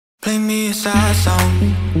play me a sad song.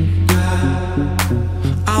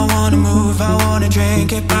 I wanna move, I wanna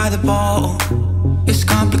drink it by the bottle. It's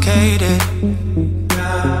complicated,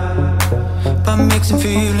 but mixing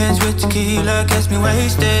feelings with tequila gets me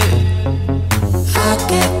wasted. I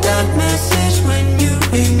get that message when you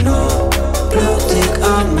ignore. Blue tick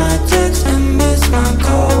on my text and miss my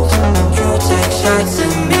calls. You take shots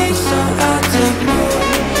at me, so I take more.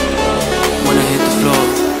 When I hit the floor,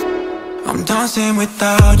 I'm dancing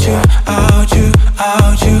without you, out you,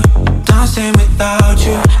 out you. Dancing without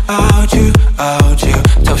you, out you, out you.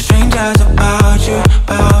 Tell strangers about you,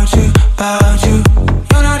 about you, about you.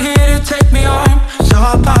 You're not here to take me home, so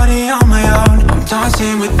I party on my own. I'm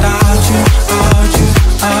dancing without you, out you,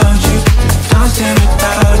 out you. Dancing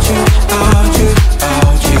without you, out you,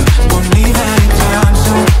 out you. Won't leave anytime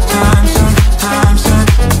soon, time soon, time soon.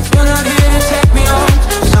 You're not here to take me home,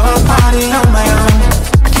 so I party on my own.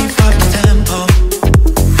 Keep up the tempo.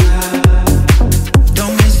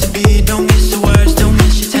 Don't miss the beat, don't miss the words, don't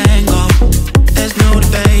miss your tango. There's no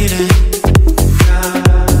debating.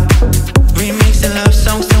 Remixing love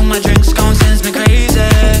songs till my drinks gone sends me crazy.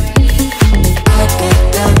 I get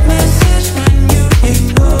that message when you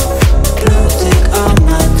ignore. Blue tick on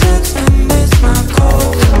my text and miss my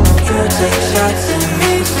calls. You take shots at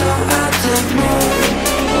me, so I take more.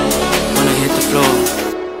 When I hit the floor,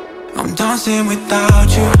 I'm dancing without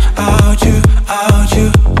you, out you, out you.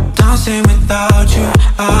 Dancing with